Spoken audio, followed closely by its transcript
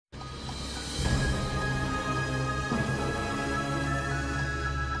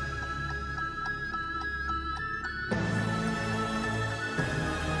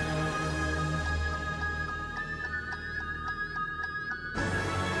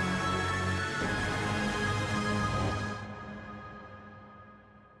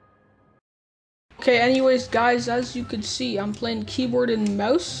Okay, anyways, guys, as you could see, I'm playing keyboard and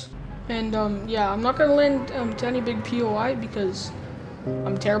mouse. And, yeah, I'm not gonna land to any big POI because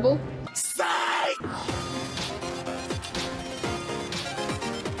I'm terrible. Psych!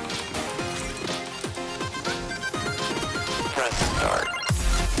 Press start.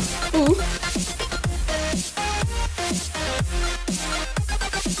 Ooh.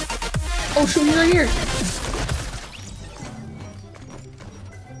 Oh shoot, he's right here.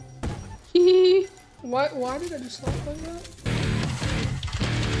 Hee. Why did I just stop like that?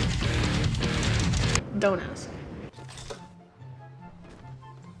 Don't ask.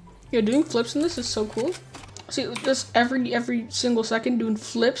 Yeah, doing flips in this is so cool. See, this every single second doing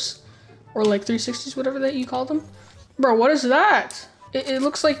flips, or like 360s, whatever that you call them. Bro, what is that? It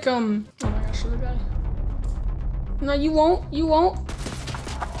looks like oh my gosh, there's a guy. No, you won't. You won't.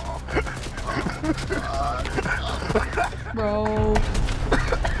 Bro.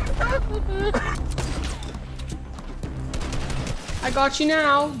 I got you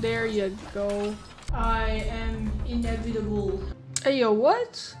now. There you go. I am inevitable. Hey, yo,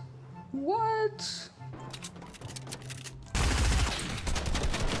 what? What?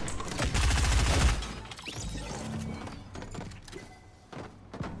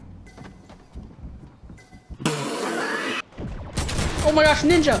 Oh my gosh,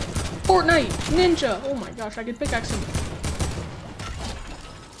 ninja! Fortnite! Ninja! Oh my gosh, I can pickaxe him.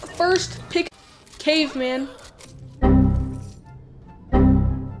 First pick caveman.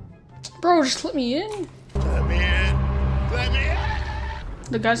 Bro, just let me in. Let me in. Let me in.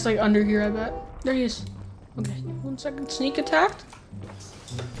 The guy's like under here, I bet. There he is. Okay, 1 second. Sneak attacked?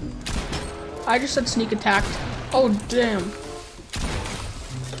 I just said sneak attacked. Oh, damn.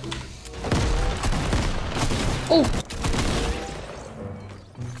 Oh!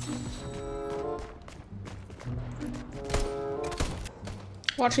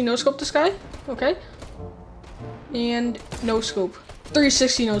 Watching no scope this guy. Okay. And no scope.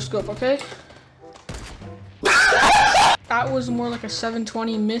 360 no scope, okay? That was more like a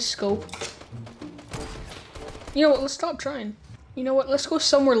 720 miss scope. You know what, let's stop trying. You know what, let's go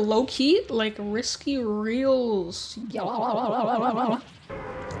somewhere low-key, like risky reels. Yo,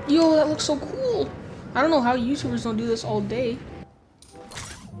 that looks so cool. I don't know how YouTubers don't do this all day.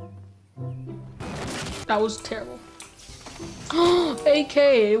 That was terrible.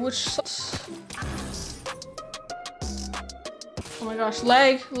 AK, which sucks. Oh my gosh,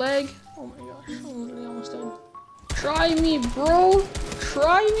 lag. Oh my gosh, I'm literally almost dead. Try me, bro.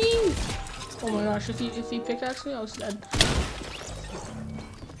 Try me. Oh my gosh, if he pickaxed me, I was dead.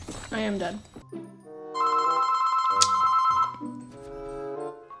 I am dead.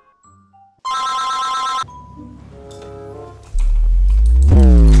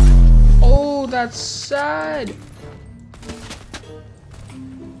 Oh, that's sad.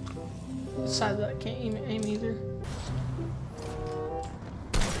 It's sad that I can't aim either.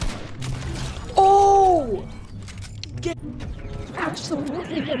 Oh! Get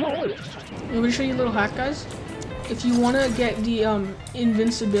absolutely. Let me show you a little hack, guys. If you want to get the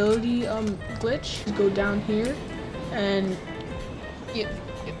invincibility glitch, go down here and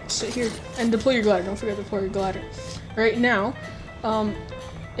sit here and deploy your glider. Don't forget to deploy your glider. Right now,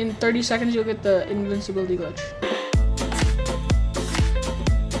 in 30 seconds, you'll get the invincibility glitch.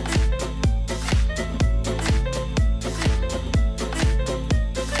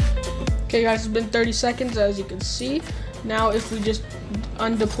 Okay guys, it's been 30 seconds as you can see. Now if we just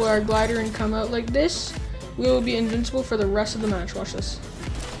undeploy our glider and come out like this, we will be invincible for the rest of the match. Watch this.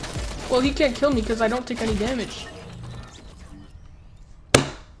 Well, he can't kill me because I don't take any damage.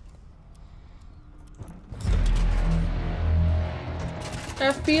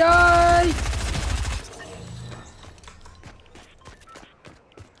 FBI!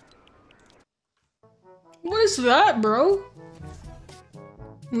 What is that, bro?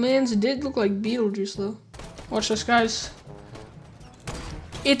 Man's did look like Beetlejuice though. Watch this, guys.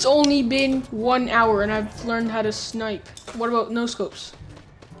 It's only been 1 hour and I've learned how to snipe. What about no scopes?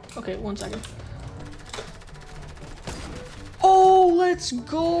 Okay, 1 second. Oh, let's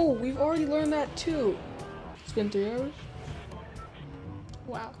go! We've already learned that too. It's been 3 hours.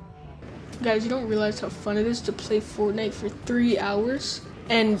 Wow. Guys, you don't realize how fun it is to play Fortnite for 3 hours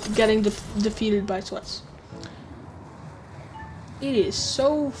and getting defeated by sweats. It is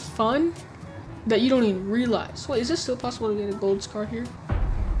so fun that you don't even realize. Wait, is it still possible to get a gold scar here?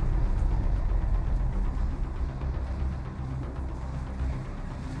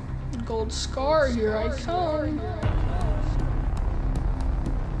 Gold scar, here I come.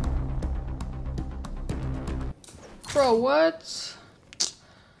 Bro, what?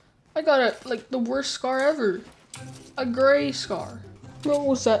 I got like the worst scar ever. A gray scar. What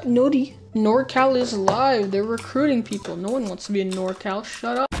was that? Nodi. NorCal is live. They're recruiting people. No one wants to be in NorCal.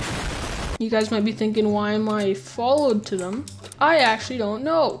 Shut up. You guys might be thinking, why am I followed to them? I actually don't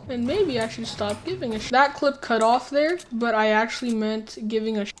know. And maybe I should stop giving a sh. That clip cut off there, but I actually meant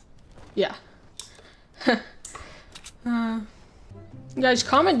giving a sh. Yeah. Guys,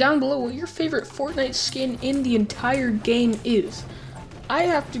 comment down below what your favorite Fortnite skin in the entire game is. I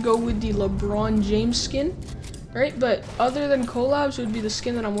have to go with the LeBron James skin. Right, but other than collabs, it would be the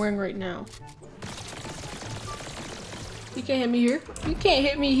skin that I'm wearing right now. You can't hit me here. You can't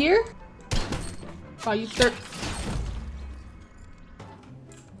hit me here. Oh, you third.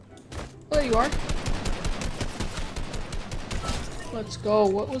 Oh, there you are. Let's go.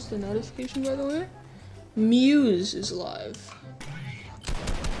 What was the notification, by the way? Muse is live.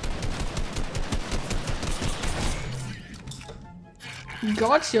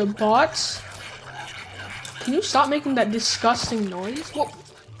 Gotcha, bots. Can you stop making that disgusting noise? Whoa.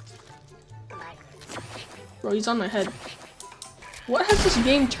 Bro, he's on my head. What has this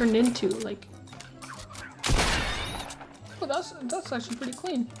game turned into? Like, oh, that's actually pretty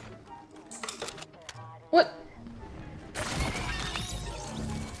clean. What?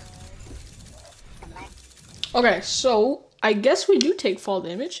 Okay, so I guess we do take fall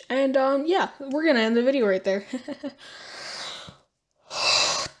damage, and yeah, we're gonna end the video right there.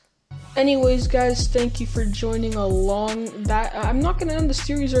 Anyways, guys, thank you for joining along. That I'm not gonna end the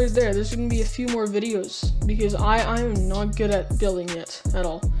series right there. There's gonna be a few more videos because I am not good at building yet at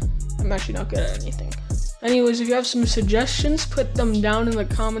all. I'm actually not good at anything. Anyways, if you have some suggestions, put them down in the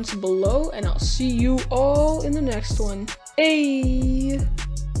comments below, and I'll see you all in the next one. Hey!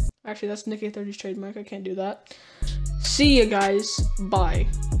 Actually, that's Nick A30's trademark. I can't do that. See ya, guys. Bye.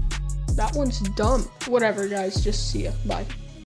 That one's dumb. Whatever, guys. Just see ya. Bye.